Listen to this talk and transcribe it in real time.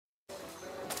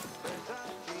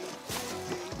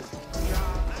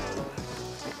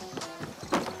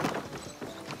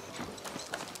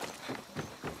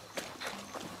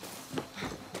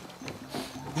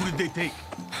they take?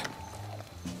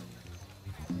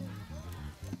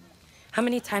 How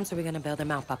many times are we gonna bail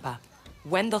them out, Papa?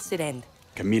 When does it end?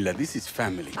 Camila, this is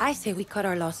family. I say we cut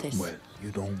our losses. Well, you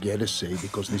don't get a say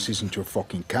because this isn't your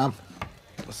fucking camp.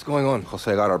 What's going on?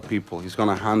 Jose got our people. He's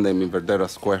gonna hand them in Verdera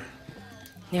Square.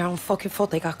 Their own fucking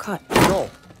fault they got cut. No.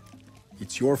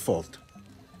 It's your fault.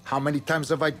 How many times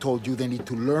have I told you they need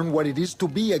to learn what it is to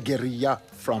be a guerrilla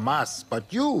from us?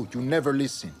 But you never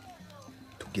listen.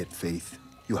 To get faith,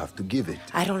 you have to give it.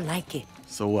 I don't like it.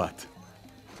 So what?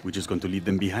 We're just going to leave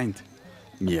them behind?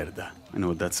 Mierda. I know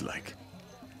what that's like.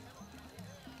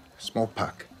 Small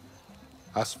pack.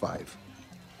 Us 5.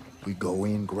 We go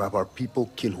in, grab our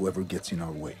people, kill whoever gets in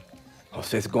our way.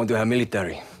 Jose's going to have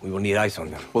military. We will need eyes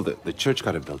on them. Well, the church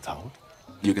got a bell tower.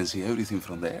 You can see everything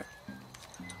from there.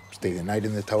 Stay the night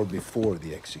in the tower before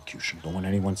the execution. Don't want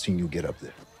anyone seeing you get up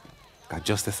there. Got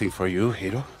just the thing for you,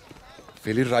 Hiro.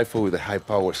 Philly rifle with a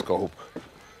high-power scope.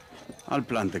 I'll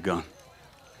plant the gun.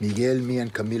 Miguel, me,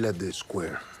 and Camila at the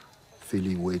square.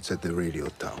 Philly waits at the radio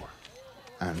tower.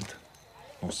 And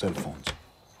no cell phones.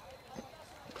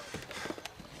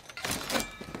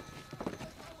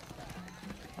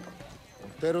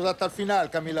 Punteros hasta el final,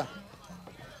 Camila.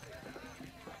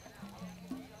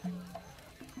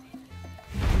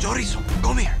 Chorizo,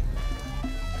 come here.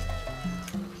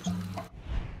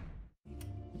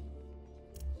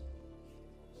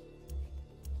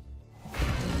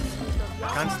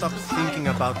 Can't stop thinking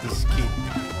about this kid.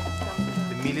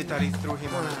 The military threw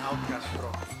him on an outcast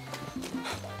rock.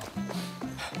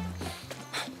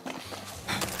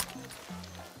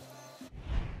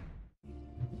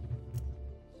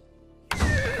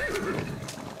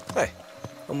 Hey,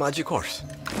 a magic horse.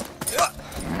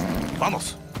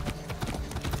 Vamos!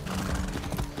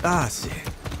 Ah, sí.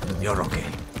 You're okay.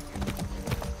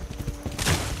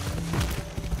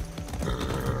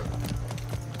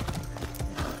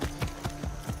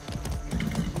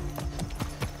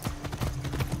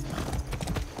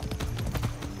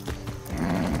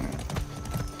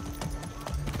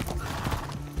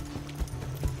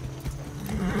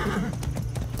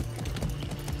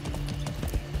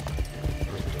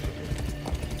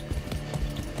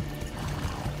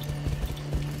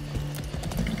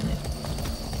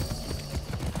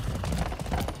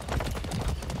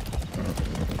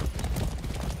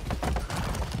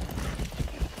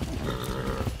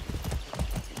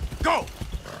 Go!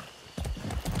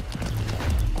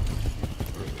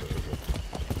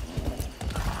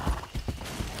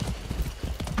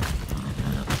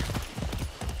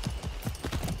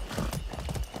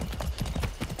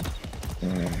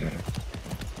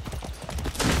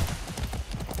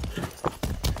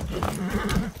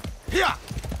 Here!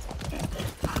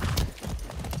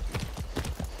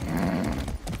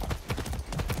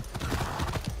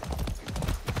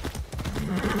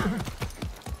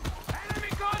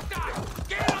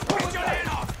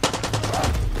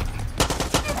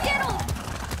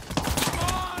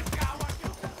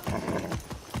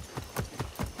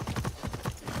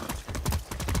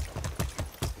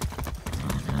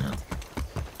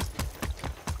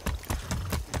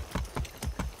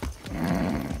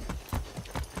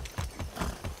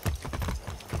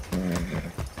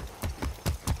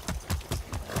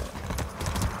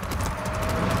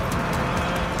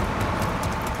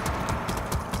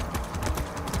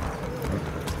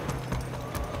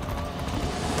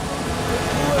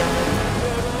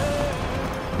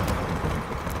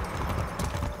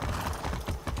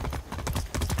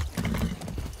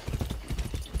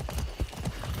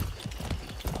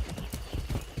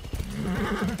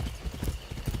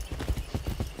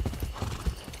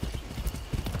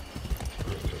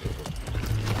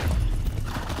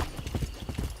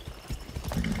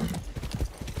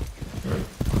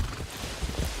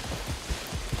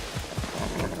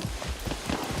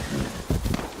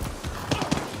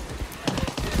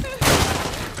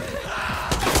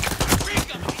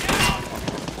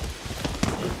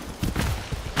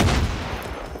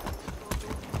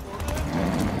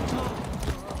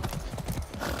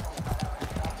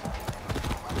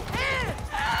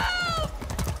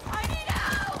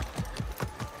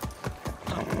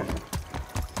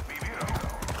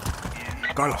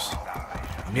 Carlos,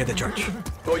 I'm near the church.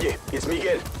 Oye, it's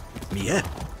Miguel. Miguel?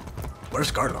 Where's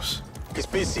Carlos? He's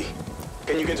busy.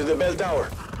 Can you get to the bell tower?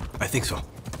 I think so.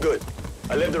 Good.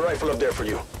 I left the rifle up there for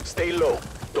you. Stay low.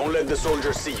 Don't let the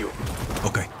soldiers see you.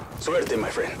 Okay. Suerte, my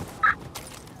friend.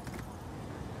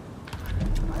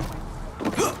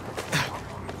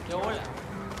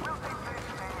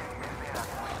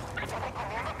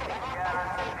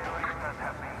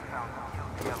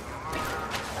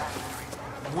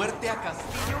 Muerte a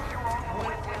Castillo.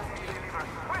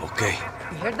 okay.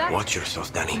 You heard that? Watch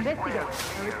yourself, Danny. Investigate.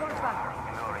 The report's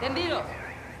back. Tendido.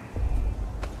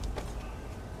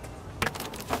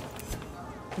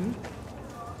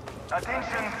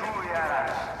 Attention to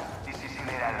Yaras. This is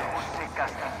General Jose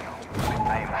Castillo.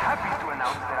 I am happy to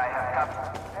announce that I have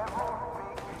captured several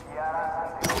fake Yaras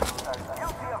and they are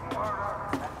guilty of murder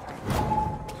and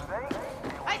today,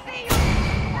 I see you!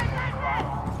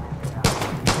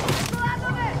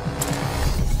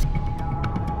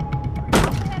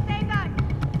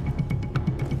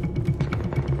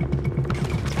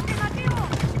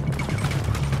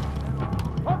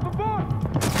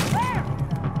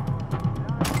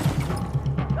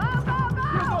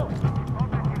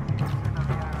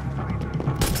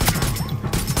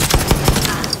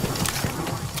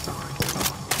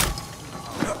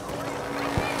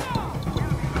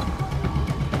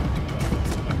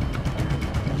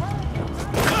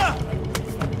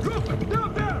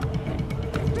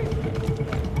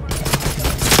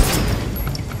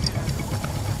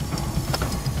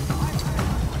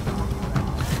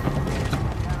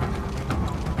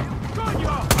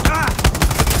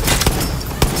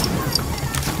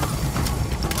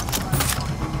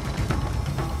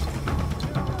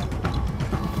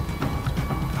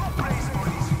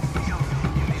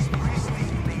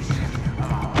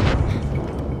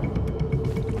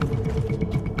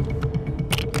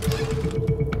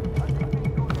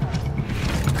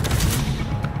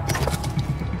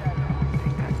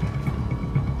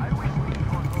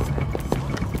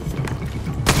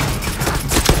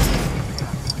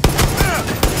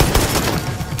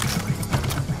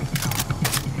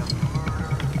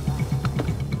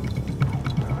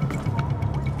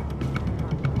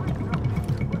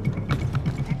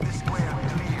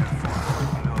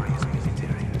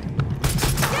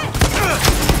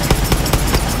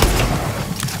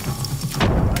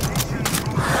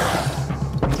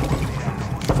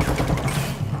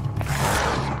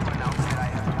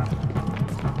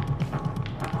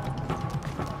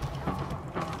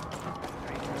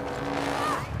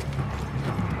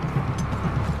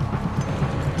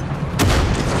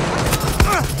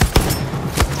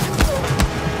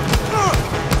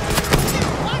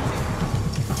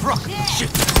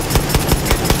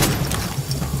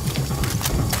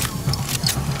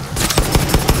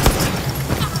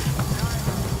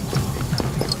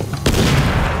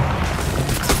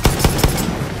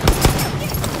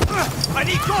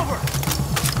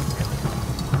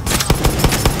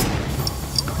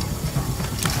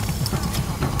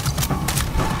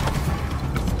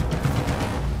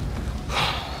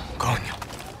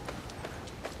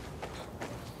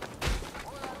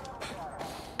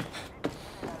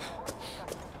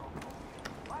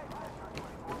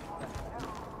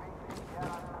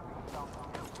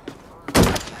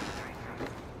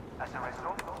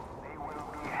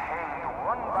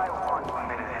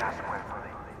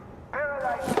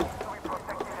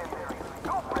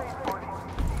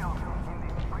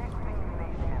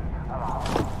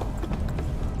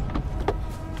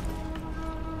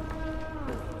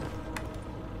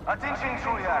 Attention,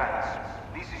 Julians.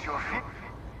 This is your fit.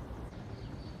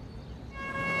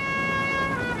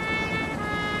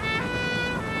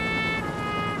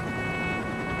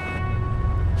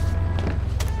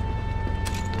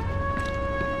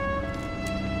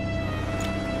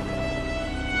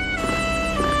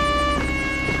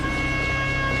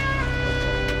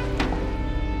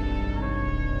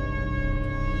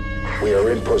 We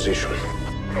are in position.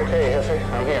 Okay, Jefe,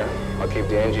 I'm here. I'll keep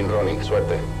the engine running.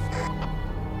 Suerte.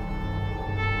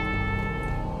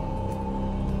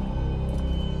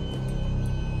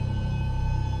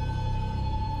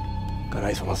 Got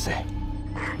eyes on Jose.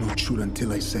 Don't shoot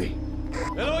until I say.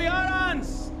 Hello,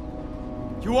 Yarans!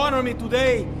 You honor me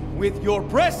today with your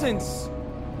presence,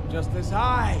 just as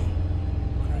I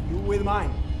honor you with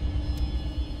mine.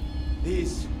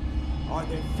 These are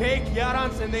the fake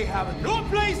Yarans, and they have no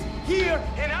place here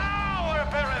in our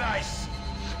paradise!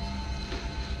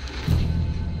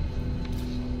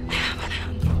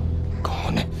 Go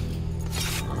on.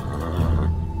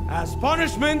 As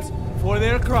punishment for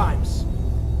their crimes,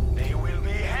 they will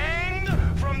be hanged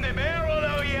from the barrel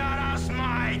of Yara's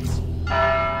might!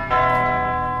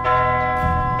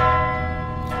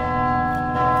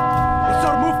 Let's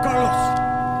our move, Carlos!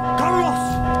 Carlos!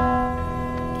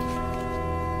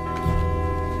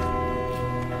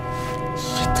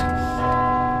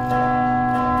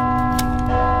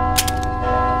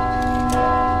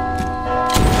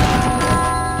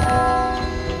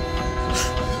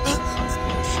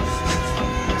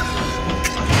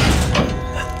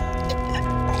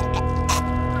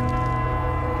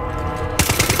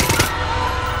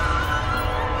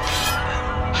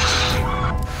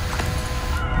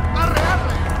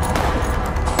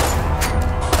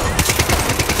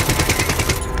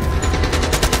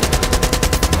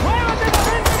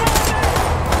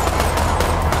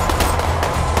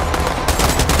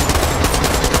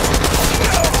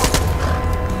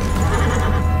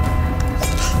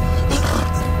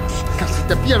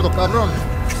 izquierdo, cabrón.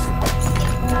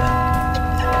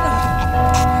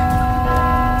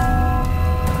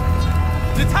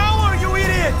 The tower, you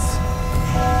idiots!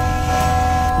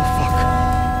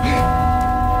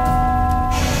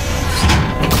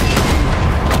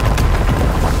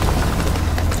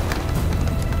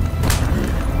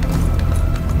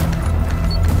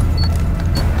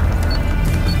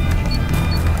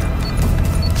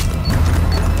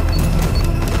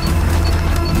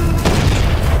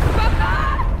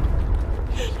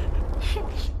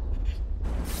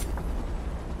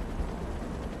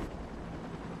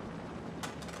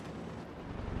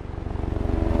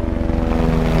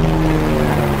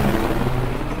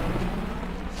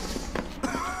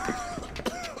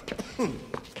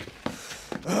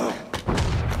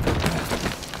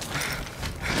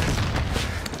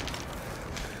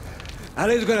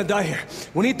 Ali's gonna die here.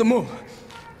 We need to move.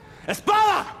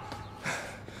 Espada!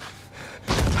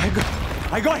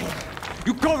 I got him.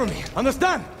 You cover me,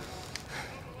 understand?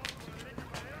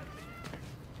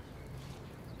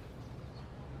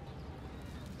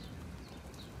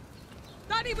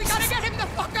 Daddy, we gotta get him the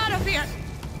fuck out of here!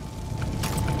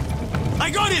 I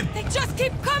got him! They just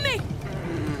keep coming!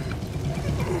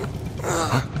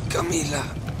 Camila.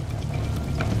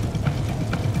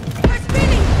 Where's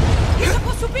Billy? He's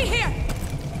supposed to be here!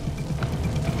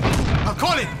 I'll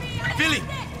call him! Billy,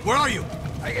 where are you?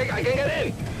 I can get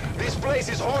in. This place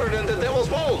is hotter than the Devil's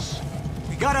Balls.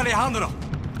 We got Alejandro.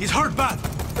 He's hurt bad.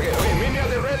 Okay, meet me at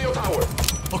the radio tower.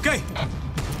 Okay.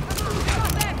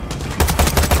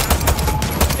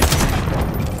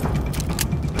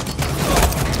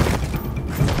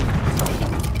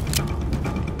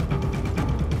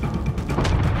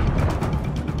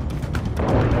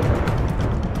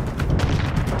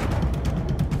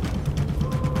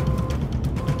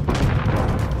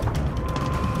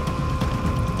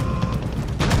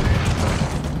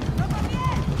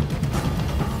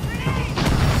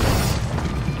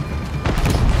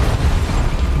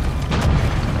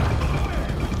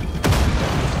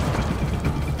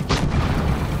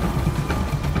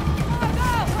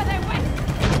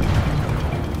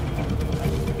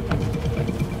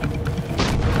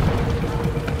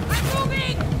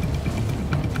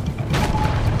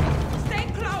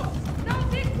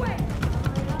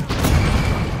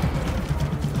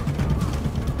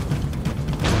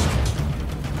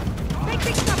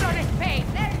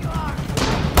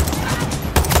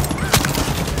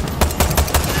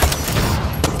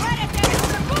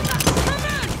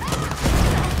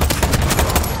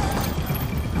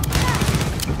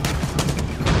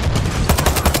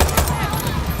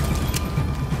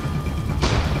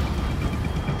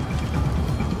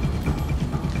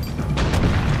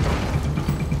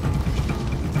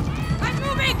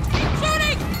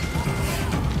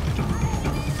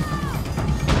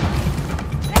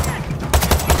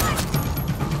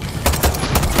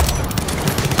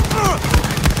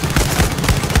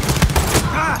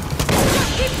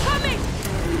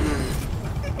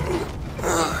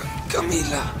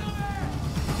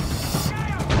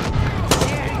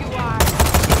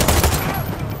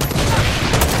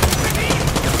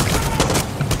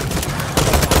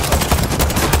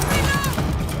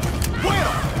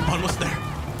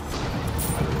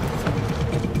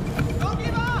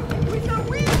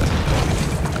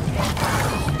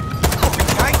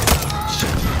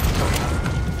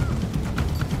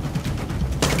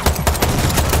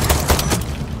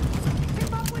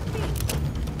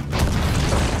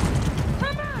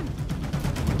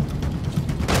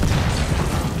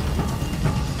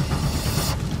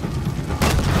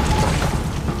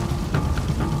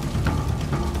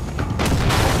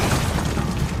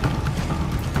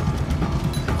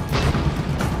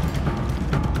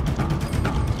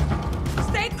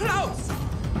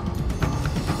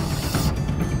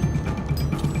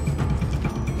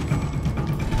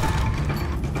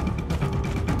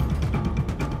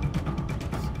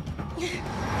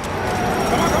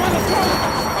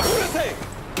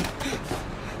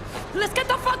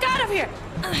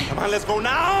 Let's go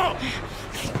now!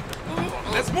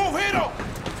 Let's move, Hero!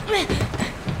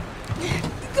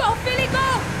 Go, Billy,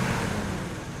 go!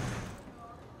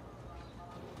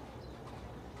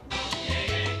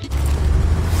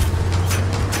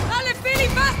 Dale, Billy,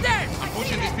 faster! I'm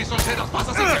pushing this piece of shit as fast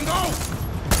as I can go!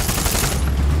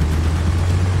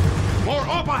 More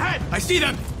up ahead! I see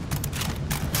them!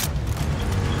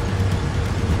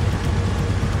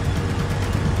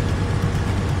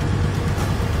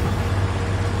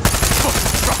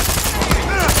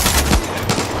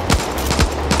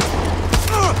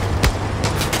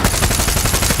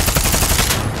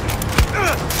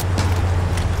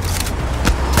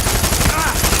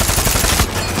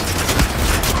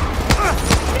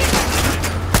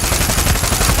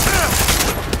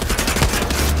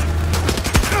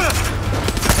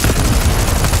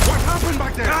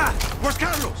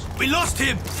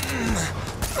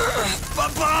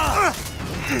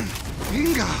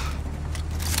 Venga!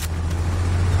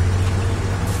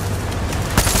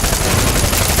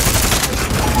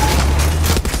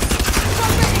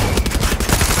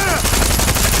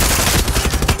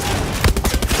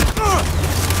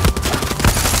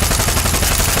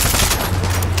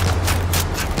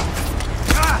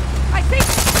 I think.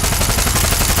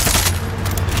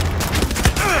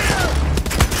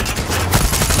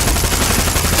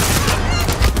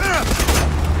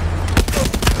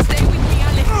 Stay with me,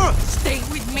 Ale. Stay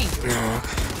with me. No.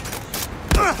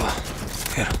 Papá,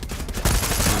 Hero.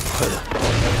 No puedo.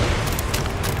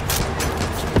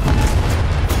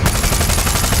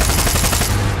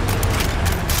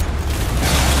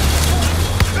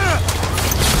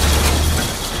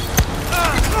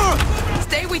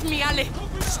 Stay with me, Ale.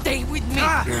 Stay with me. No.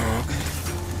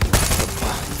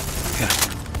 Papá, Hero.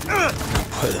 No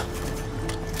puedo.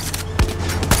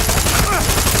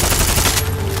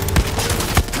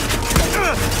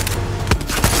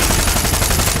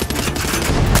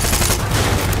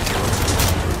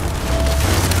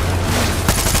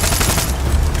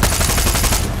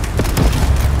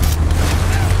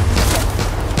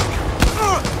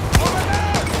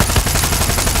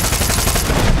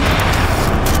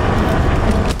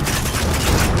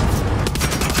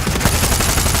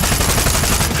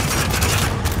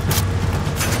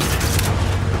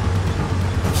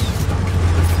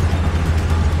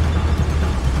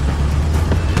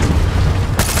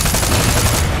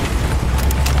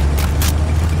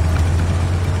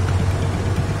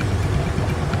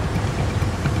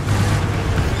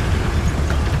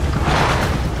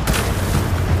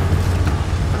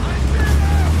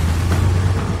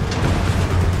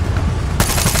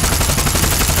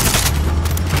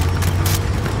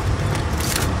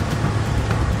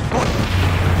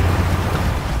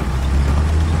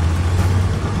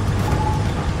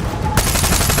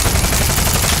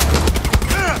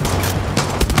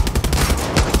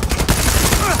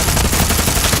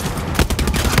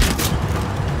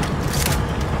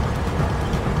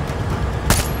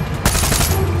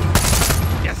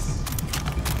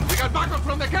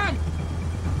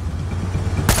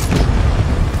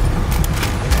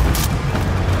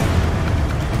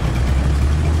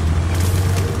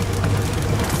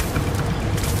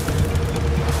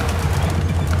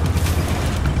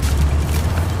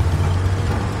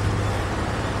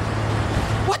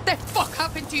 What the fuck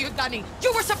happened to you, Danny?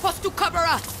 You were supposed to cover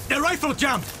us. The rifle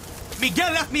jammed!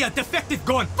 Miguel left me a defective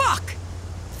gun! Fuck!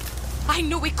 I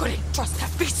knew we couldn't trust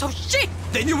that piece of shit.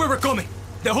 They knew we were coming!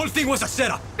 The whole thing was a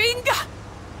setup! Binga!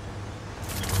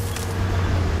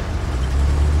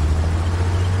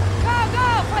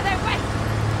 Go for the west!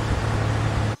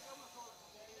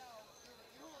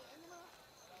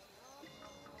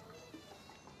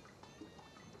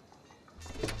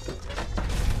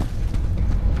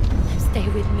 Stay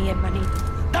with me, hermanito.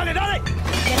 Dale, dale!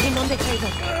 Get him on the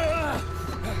table.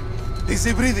 Is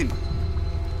he breathing?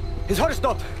 His heart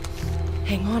stopped.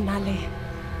 Hang on, Ale.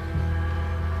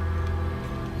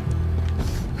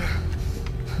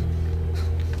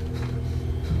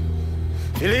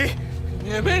 Billy?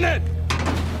 A minute!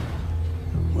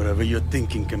 Whatever you're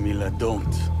thinking, Camila,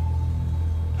 don't.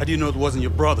 How do you know it wasn't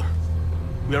your brother?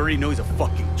 We already know he's a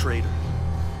fucking traitor.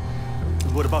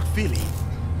 And what about Philly?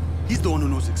 He's the one who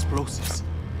knows explosives.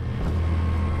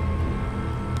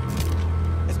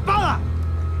 Espada!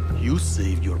 You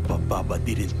saved your papa, but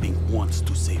didn't think once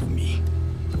to save me.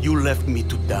 You left me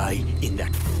to die in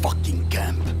that fucking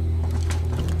camp.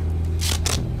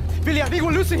 Billy, I think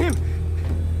we're losing him!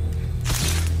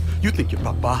 You think your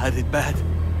papa had it bad?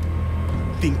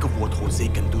 Think of what Jose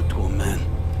can do to a man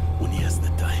when he has the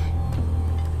time.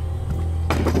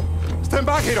 Stand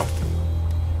back, Hero!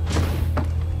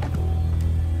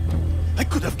 I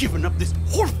could have given up this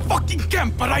whole fucking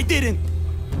camp, but I didn't!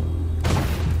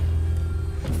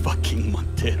 Fucking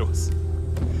Monteros.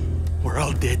 We're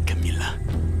all dead, Camila.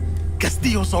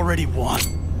 Castillo's already won.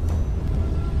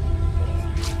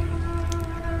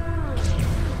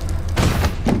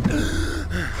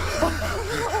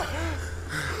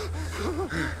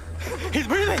 He's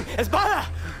breathing! Espada!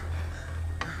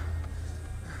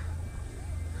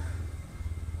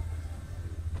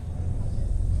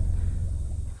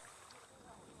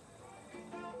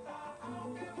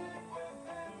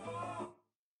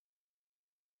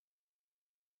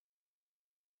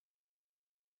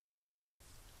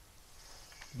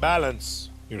 Balance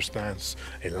your stance.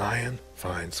 A lion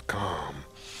finds calm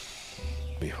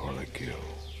before the kill.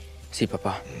 Sí,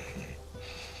 papá.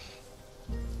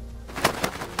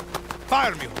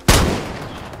 Fire me!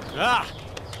 Ah!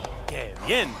 Que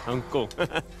bien, uncle.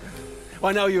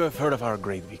 Well, now you have heard of our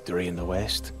great victory in the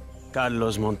West.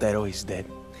 Carlos Montero is dead.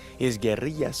 his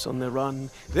guerrillas on the run,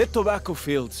 the tobacco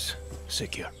fields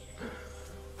secure.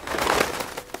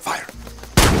 Fire!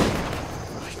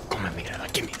 Ay, come mira,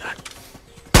 give me that.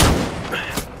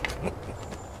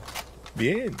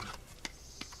 Bien.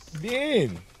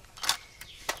 Bien.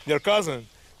 Your cousin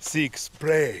seeks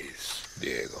praise,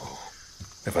 Diego.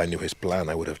 If I knew his plan,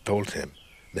 I would have told him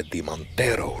that the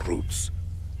Montero roots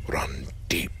run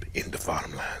deep in the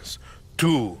farmlands.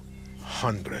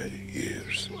 200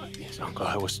 years. Yes, Uncle,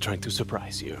 I was trying to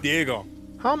surprise you. Diego,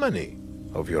 how many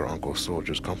of your uncle's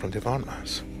soldiers come from the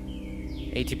farmlands?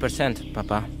 80%,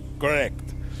 Papa.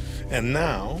 Correct. And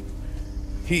now,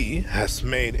 he has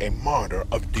made a martyr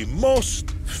of the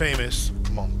most famous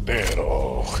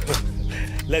Montero.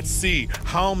 Let's see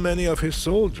how many of his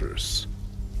soldiers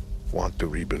want to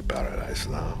rebuild paradise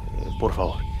now. Por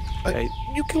favor.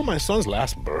 You killed my son's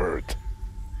last bird.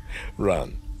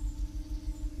 Run.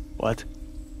 What?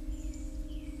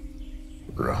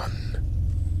 Run.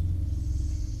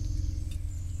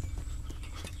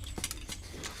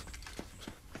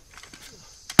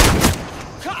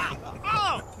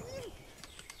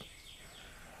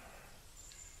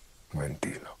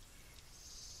 Mentilo.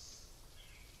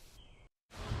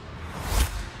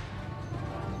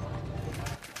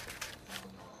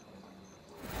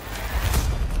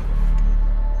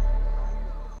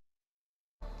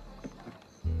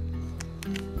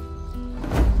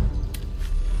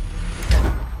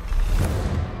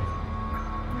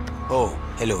 Oh,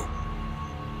 hello.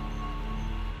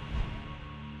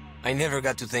 I never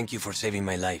got to thank you for saving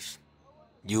my life.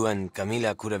 You and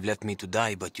Camila could have left me to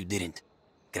die, but you didn't.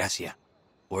 Gracia.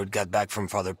 Word got back from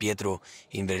Father Pietro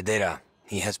in Verdera.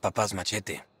 He has Papa's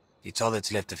machete. It's all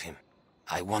that's left of him.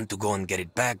 I want to go and get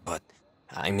it back, but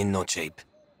I'm in no shape.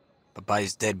 Papa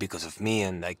is dead because of me,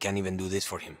 and I can't even do this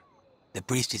for him. The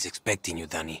priest is expecting you,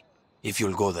 Danny. If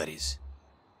you'll go, that is.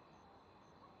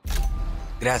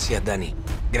 Gracias, Danny.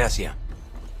 Gracias.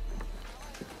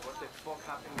 What the fuck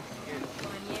happened to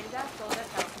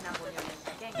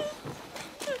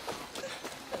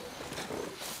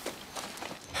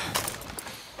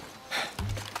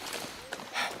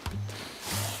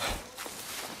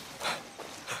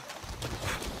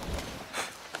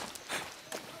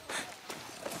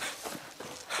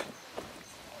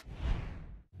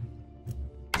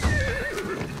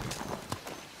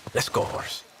Let's go,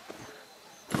 horse.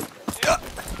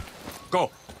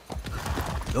 Go.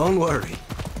 Don't worry.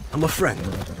 I'm a friend.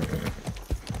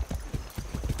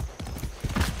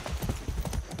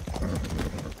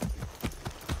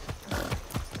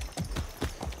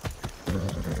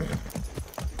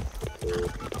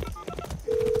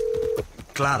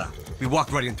 Clara, we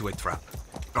walked right into a trap.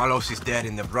 Carlos is dead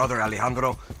and the brother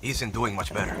Alejandro isn't doing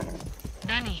much better.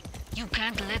 Danny, you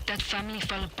can't let that family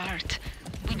fall apart.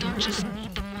 We don't just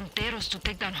need the Monteros to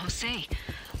take down Jose.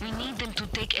 We need them to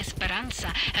take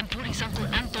Esperanza and put his Uncle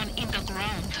Anton in the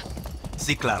ground.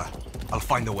 See, Clara. I'll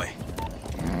find a way.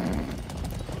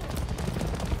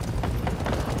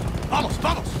 Vamos,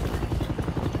 vamos!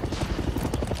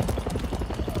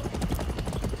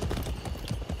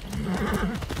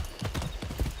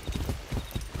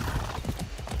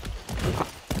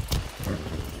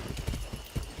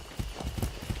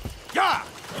 Yeah!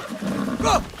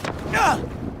 Go! Yeah!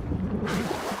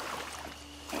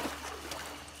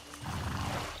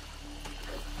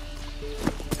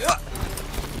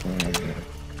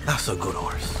 That's a good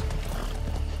horse.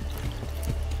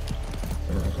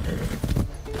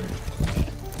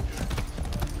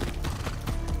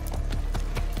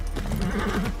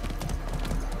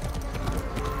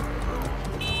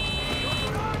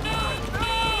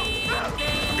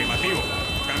 Afirmativo.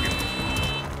 Cambio.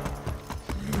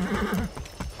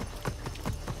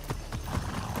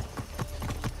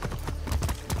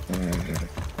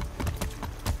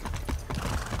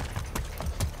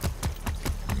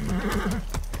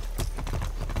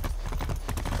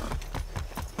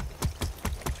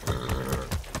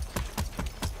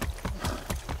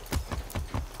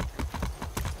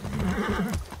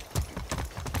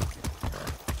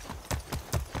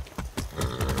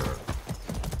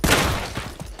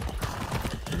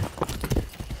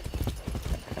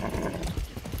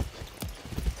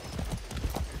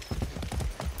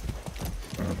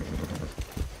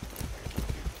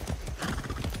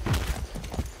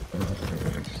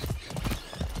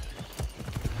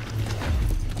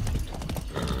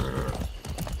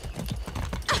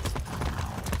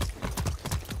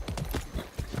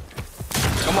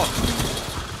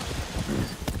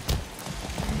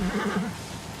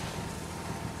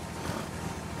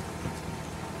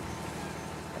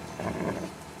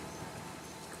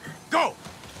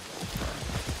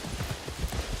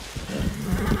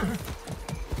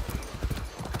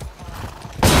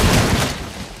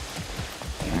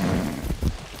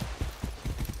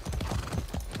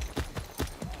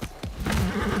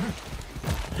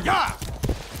 Yeah!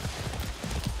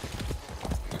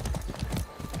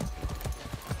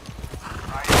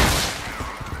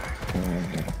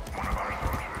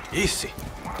 Easy.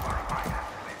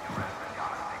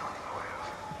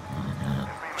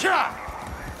 Yeah!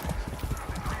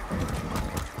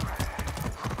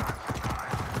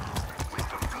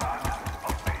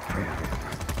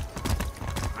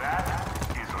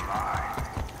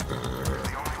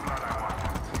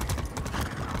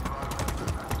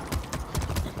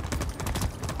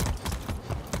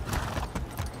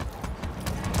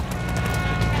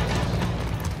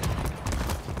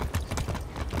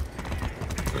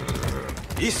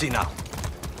 Easy now.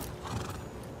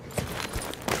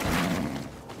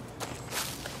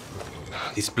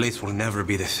 This place will never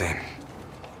be the same.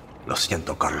 Lo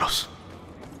siento, Carlos.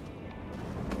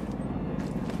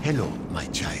 Hello, my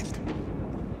child.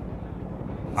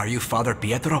 Are you Father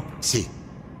Pietro? Si.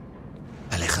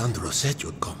 Alejandro said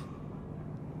you'd come.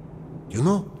 You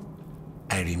know,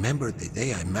 I remember the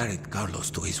day I married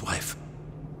Carlos to his wife.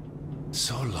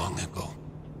 So long ago.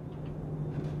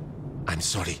 I'm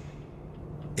sorry.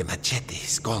 The machete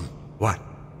is gone. What?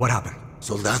 What happened?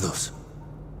 Soldados.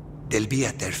 They'll be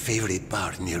at their favorite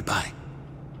bar nearby.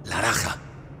 La Raja.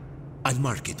 I'll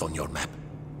mark it on your map.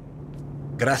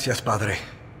 Gracias, Padre.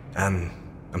 And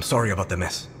I'm sorry about the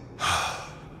mess.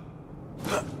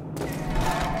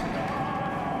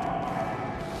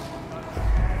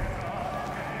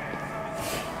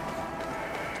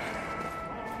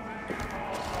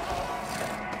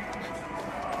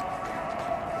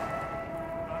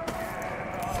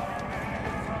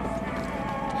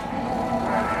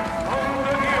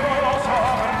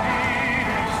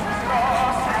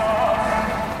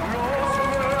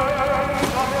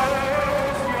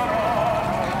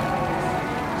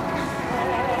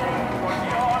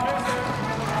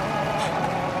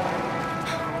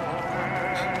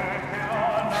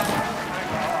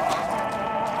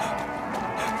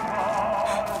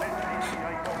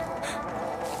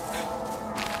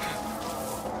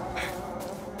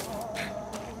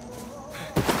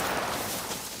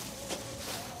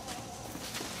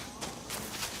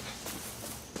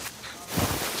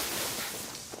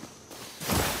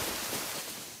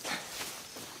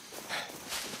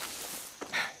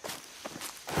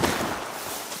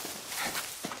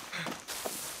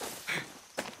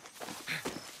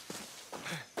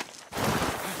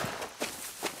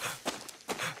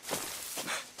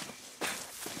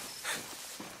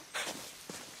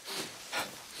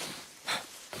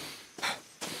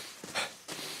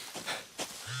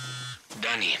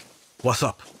 Danny. What's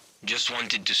up? Just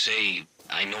wanted to say,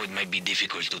 I know it might be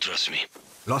difficult to trust me.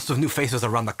 Lots of new faces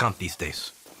around the camp these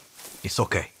days. It's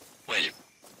okay. Well,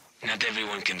 not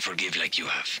everyone can forgive like you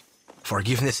have.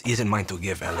 Forgiveness isn't mine to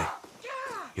give, Ellie.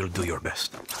 You'll do your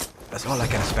best. That's all I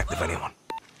can expect of anyone.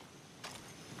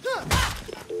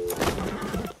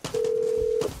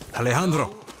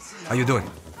 Alejandro, how you doing?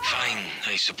 Fine,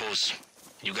 I suppose.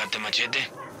 You got the machete?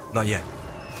 Not yet.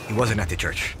 He wasn't at the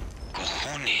church.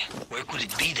 Cojone, where could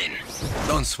it be then?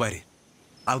 Don't sweat it.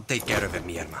 I'll take care of it,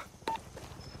 mi herma.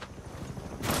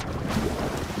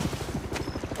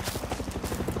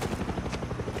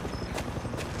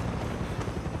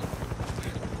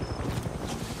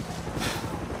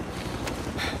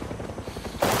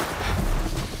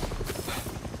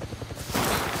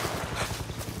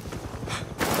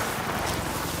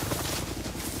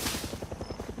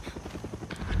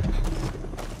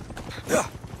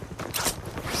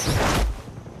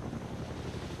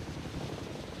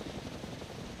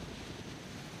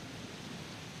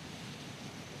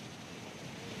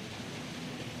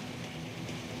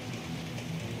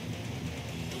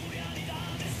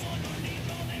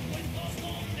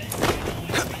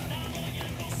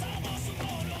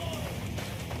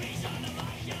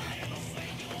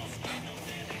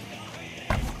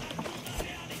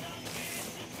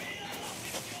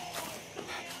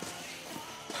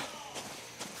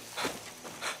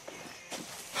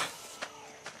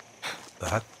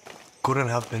 That couldn't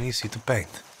have been easy to paint.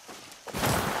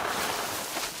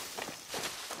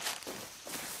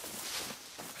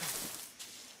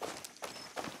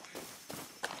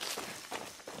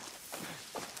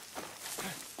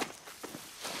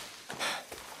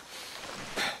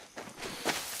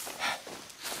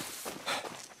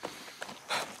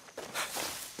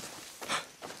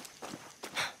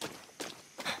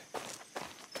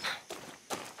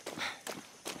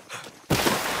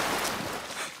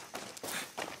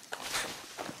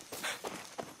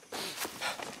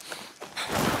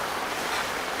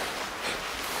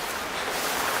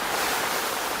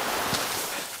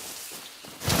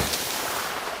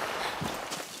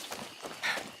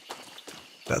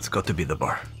 That's got to be the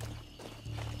bar.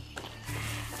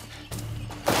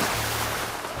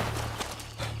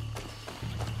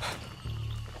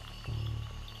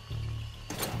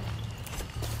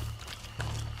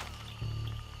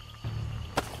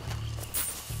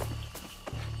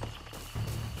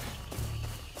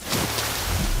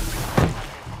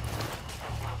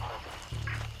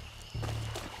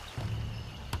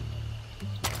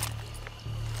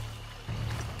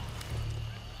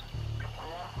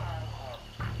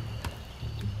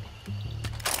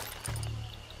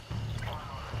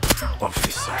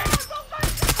 officer.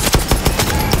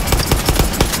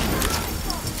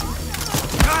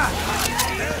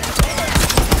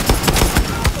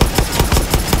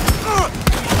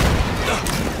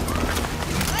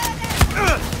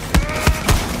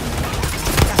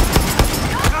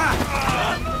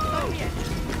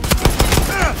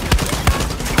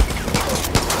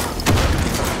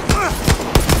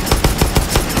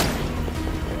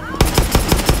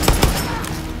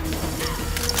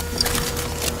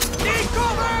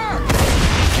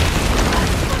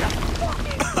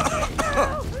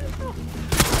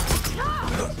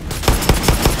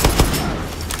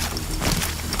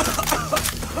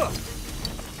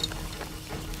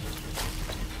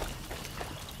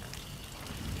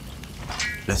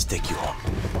 Let's take you home.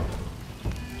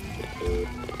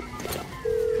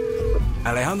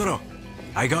 Alejandro,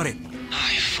 I got it.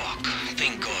 Ay, fuck.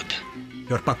 Thank God.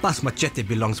 Your papa's machete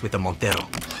belongs with the Montero,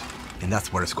 and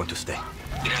that's where it's going to stay.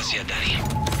 Gracias, Daddy,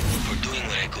 for doing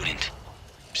what I couldn't.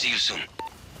 See you soon.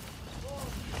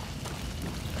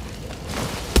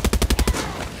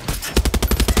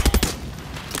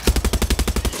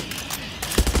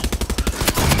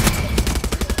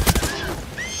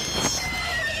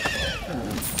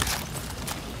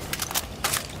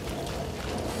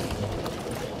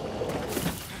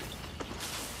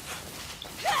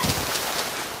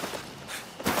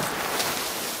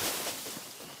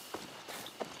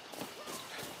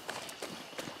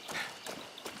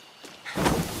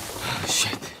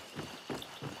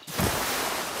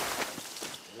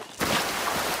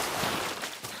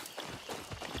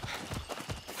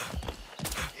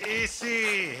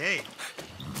 Easy, hey.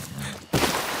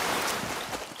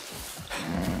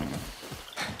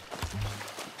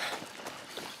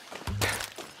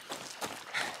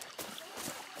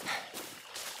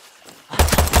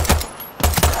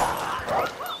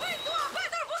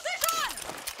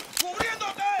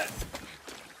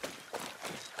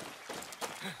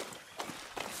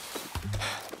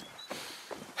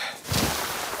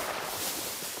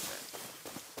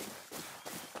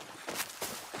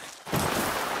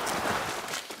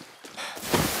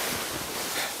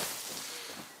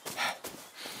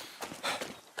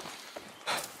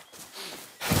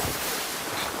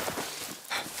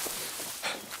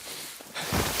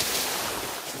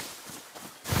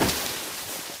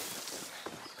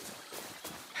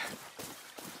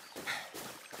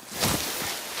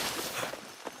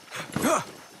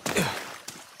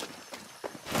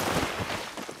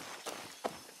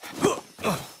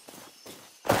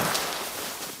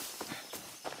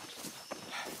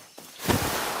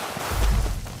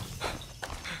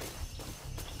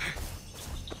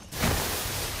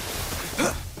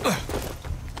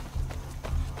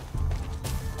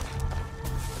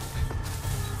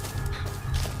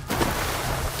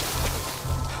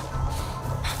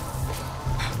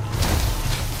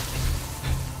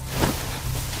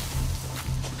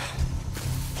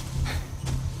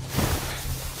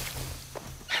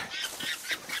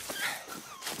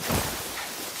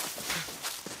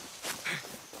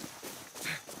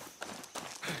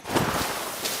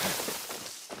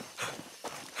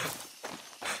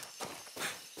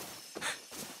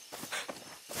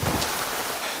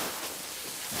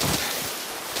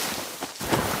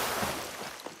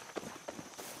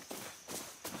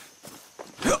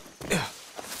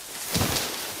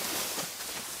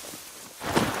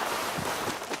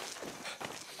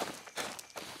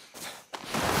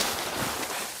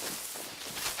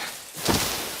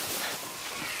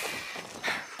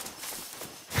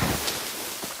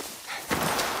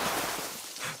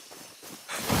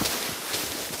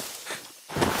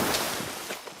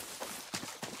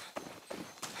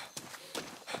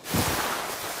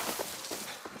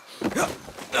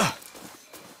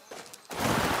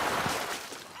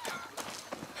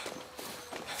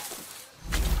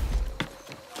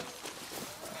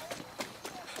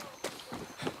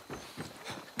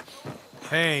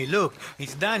 Hey, look,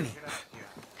 it's Danny.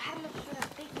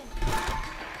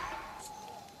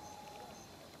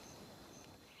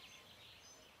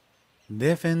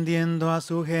 Defendiendo a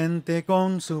su gente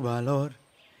con su valor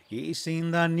y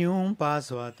sin dar ni un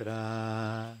paso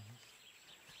atrás.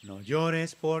 No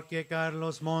llores porque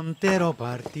Carlos Montero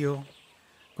partió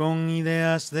con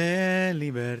ideas de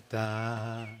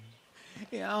libertad.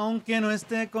 Y aunque no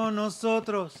esté con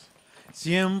nosotros,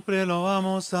 siempre lo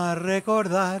vamos a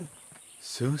recordar.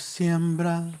 Su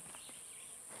siembra.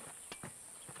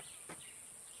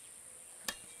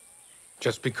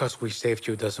 Just because we saved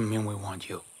you doesn't mean we want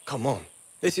you. Come on.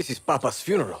 This is his papa's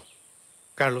funeral.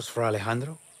 Carlos for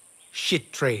Alejandro?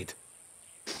 Shit trade.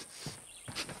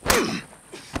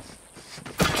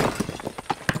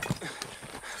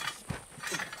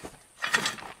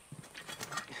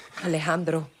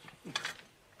 Alejandro.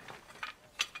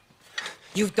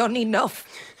 You've done enough.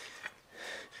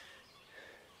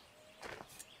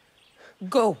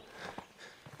 Go.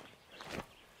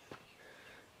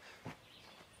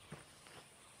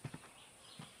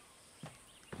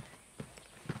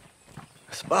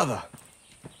 Espada.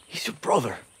 He's your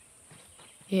brother.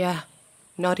 Yeah,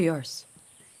 not yours.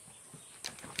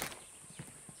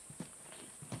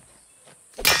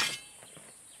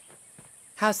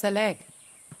 How's the leg?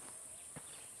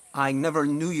 I never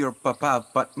knew your papa,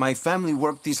 but my family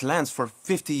worked these lands for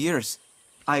 50 years.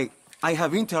 I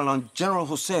have intel on General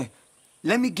Jose.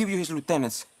 Let me give you his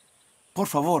lieutenants. Por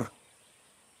favor.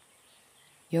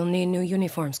 You'll need new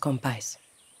uniforms, compais.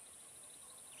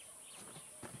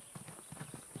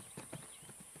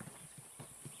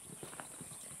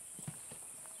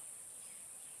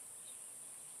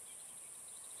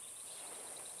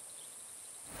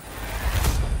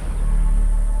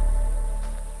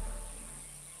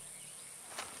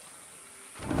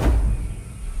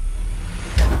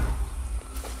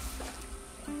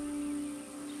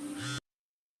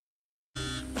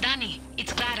 Danny,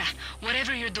 it's Clara.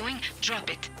 Whatever you're doing, drop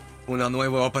it. Una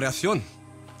nueva operación.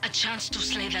 A chance to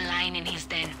slay the lion in his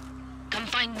den. Come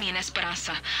find me in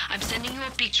Esperanza. I'm sending you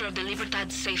a picture of the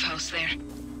Libertad safe house there.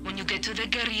 When you get to the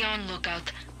Guerrilla on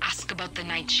lookout, ask about the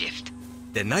night shift.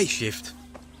 The night shift?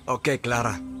 Okay,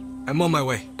 Clara. I'm on my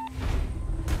way.